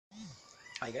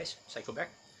Hi guys, Xyco back.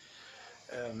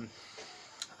 Um,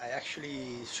 I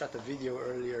actually shot a video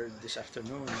earlier this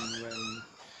afternoon when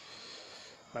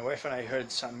my wife and I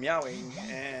heard some meowing,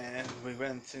 and we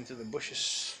went into the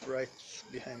bushes right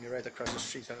behind me, right across the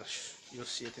street. You'll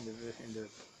see it in the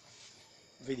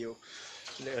video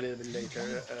a little bit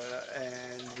later,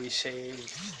 and we saved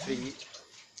 3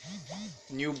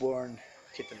 newborn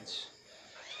kittens.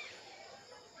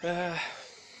 Uh,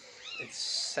 it's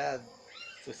sad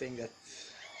to think that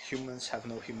humans have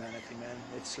no humanity, man.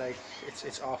 It's like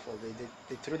it's awful.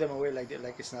 They threw them away like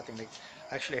it's nothing. Like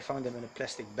actually, I found them in a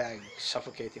plastic bag,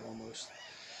 suffocating almost.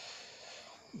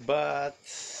 But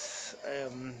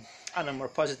on a more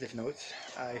positive note,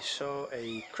 I saw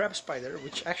a crab spider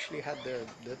which actually had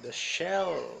the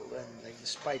shell and like the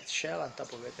spiked shell on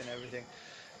top of it and everything.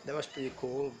 That was pretty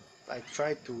cool. I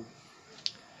tried to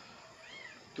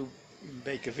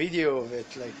make a video of it,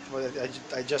 like, well,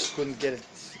 I just couldn't get it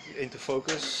into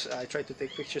focus. I tried to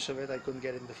take pictures of it, I couldn't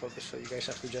get it into focus, so you guys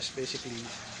have to just basically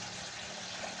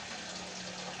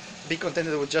be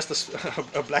contented with just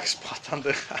a black spot on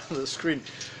the on the screen.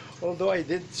 Although I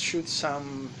did shoot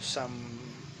some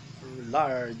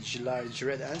large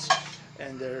red ants,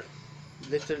 and they're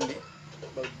literally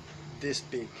about this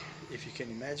big, if you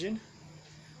can imagine.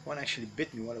 One actually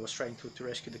bit me while I was trying to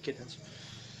rescue the kittens.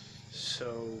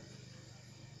 So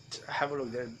have a look.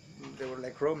 They were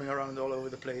like roaming around all over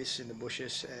the place in the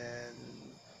bushes, and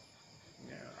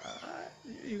you know,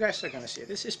 you guys are gonna see it.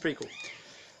 This is pretty cool.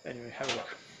 Anyway, have a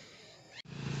look.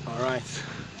 All right,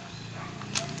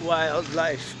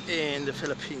 wildlife in the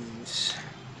Philippines.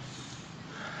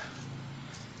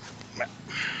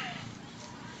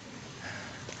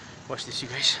 Watch this, you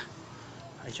guys.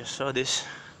 I just saw this.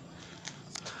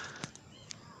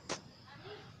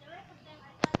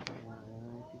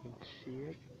 If you can see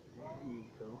it, there you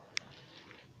go.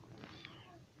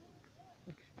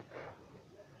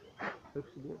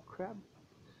 Looks to be a crab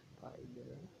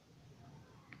spider.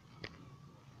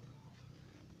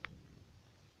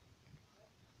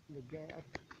 The guy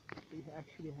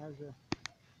actually has a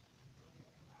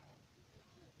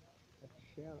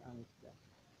shell on its back.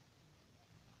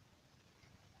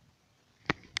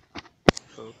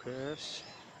 Focus.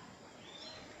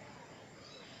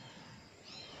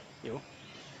 Yo.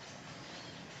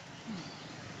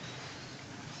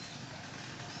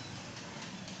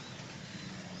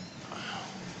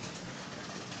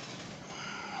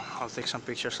 I'll take some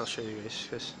pictures, I'll show you guys,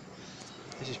 because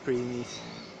this is pretty neat.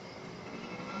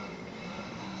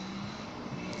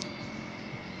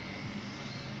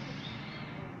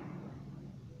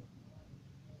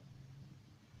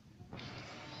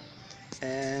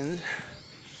 And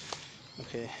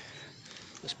okay,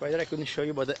 the spider I couldn't show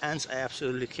you, but the ants I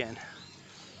absolutely can.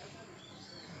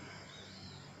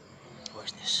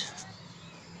 Watch this.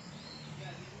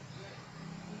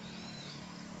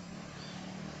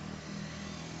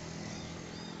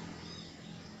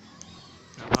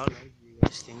 Now, how large do you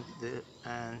guys think the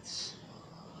ants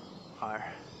are?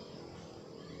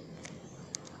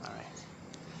 Alright,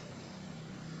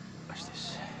 watch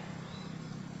this.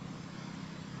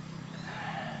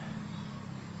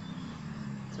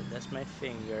 So that's my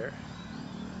finger.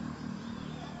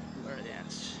 Where are the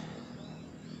ants?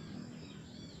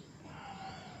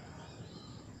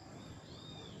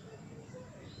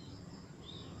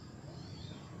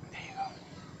 There you go.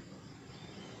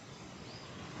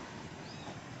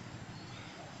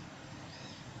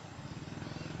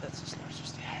 That's as large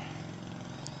as they are.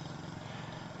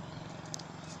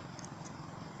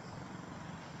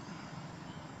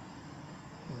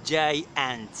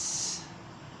 Giants.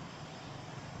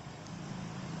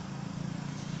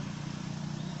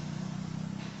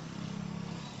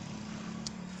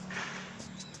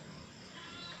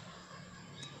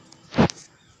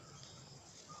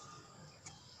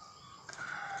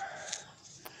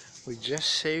 We just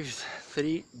saved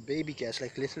 3 baby cats,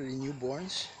 like literally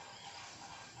newborns.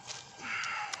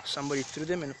 Somebody threw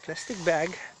them in a plastic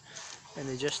bag and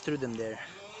they just threw them there.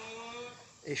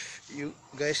 If you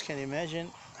guys can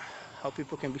imagine how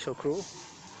people can be so cruel,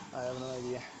 I have no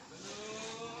idea.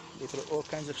 They throw all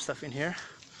kinds of stuff in here.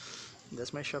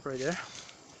 That's my shop right there.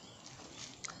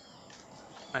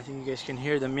 I think you guys can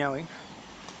hear them meowing.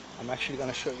 I'm actually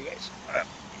gonna show you guys.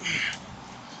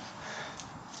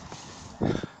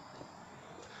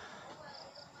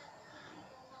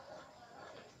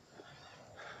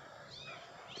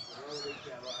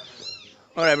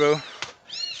 Alright, bro.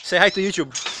 Say hi to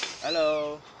YouTube.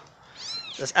 Hello.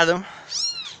 That's Adam,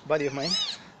 buddy of mine.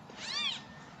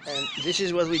 And this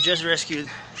is what we just rescued.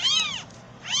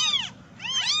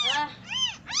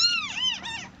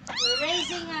 We're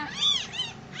raising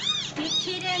big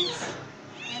kittens.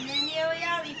 And then here we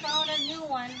are, we found a new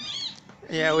one.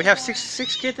 Yeah, we have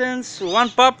six kittens, one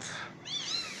pup,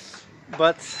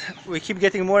 but we keep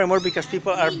getting more and more because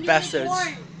people are bastards.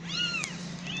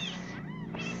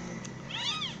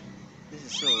 This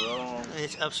is so wrong.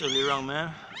 It's absolutely wrong,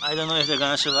 man. I don't know if they're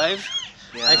gonna survive.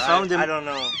 Yeah, I found them. I don't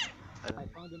know. I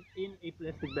found them in a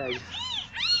plastic bag.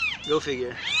 Go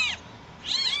figure.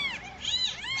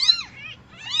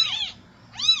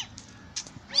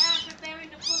 Yeah, preparing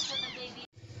the food for the baby.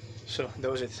 So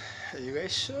that was it, you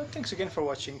guys. Thanks again for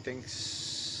watching.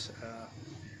 Thanks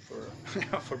for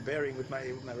for bearing with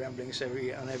my ramblings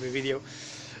on every video.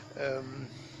 Um,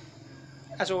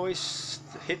 as always,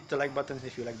 hit the like button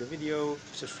if you like the video.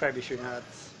 Subscribe if you're not.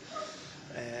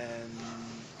 And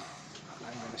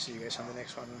I'm gonna see you guys on the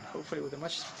next one. Hopefully with a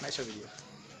much nicer video.